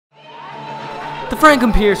The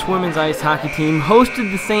Franklin Pierce women's ice hockey team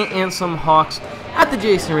hosted the Saint Anselm Hawks at the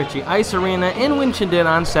Jason Ritchie Ice Arena in Winchendon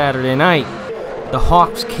on Saturday night. The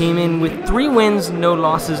Hawks came in with 3 wins, no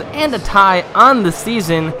losses, and a tie on the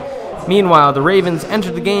season. Meanwhile, the Ravens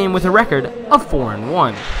entered the game with a record of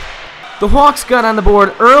 4-1. The Hawks got on the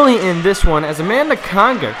board early in this one as Amanda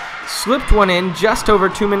Conger slipped one in just over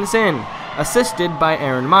 2 minutes in, assisted by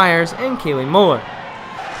Erin Myers and Kaylee Muller.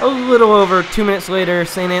 A little over 2 minutes later,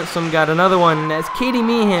 St. Anselm got another one as Katie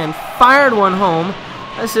Meehan fired one home,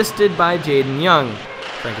 assisted by Jaden Young.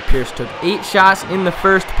 Franklin Pierce took 8 shots in the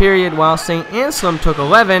first period, while St. Anselm took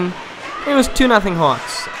 11. It was 2-0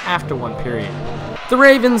 Hawks after 1 period. The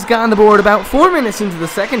Ravens got on the board about 4 minutes into the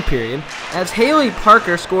second period as Haley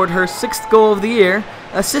Parker scored her 6th goal of the year,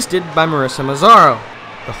 assisted by Marissa Mazzaro.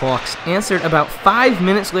 The Hawks answered about 5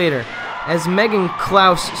 minutes later as Megan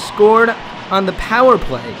Klaus scored on the power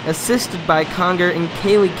play, assisted by Conger and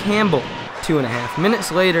Kaylee Campbell. 2.5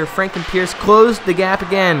 minutes later, Franklin Pierce closed the gap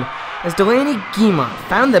again as Delaney Guimont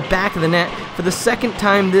found the back of the net for the second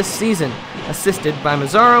time this season, assisted by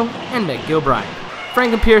Mazzaro and Meg Gilbride.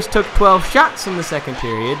 Franklin Pierce took 12 shots in the second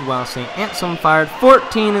period, while St. Anselm fired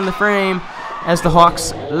 14 in the frame as the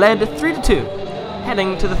Hawks led 3-2.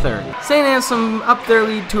 Heading to the third. St. Anselm upped their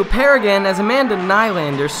lead to a pair again as Amanda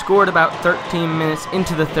Nylander scored about 13 minutes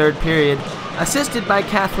into the third period, assisted by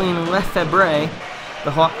Kathleen Lefebvre.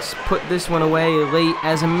 The Hawks put this one away late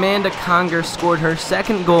as Amanda Conger scored her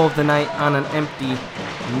 2nd goal of the night on an empty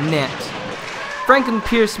net. Franklin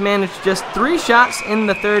Pierce managed just 3 shots in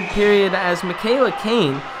the third period as Michaela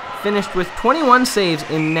Kane finished with 21 saves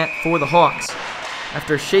in net for the Hawks.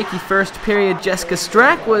 After a shaky first period, Jessica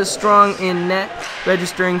Strack was strong in net,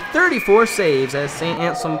 registering 34 saves as St.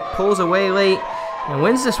 Anselm pulls away late and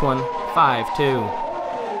wins this one 5-2.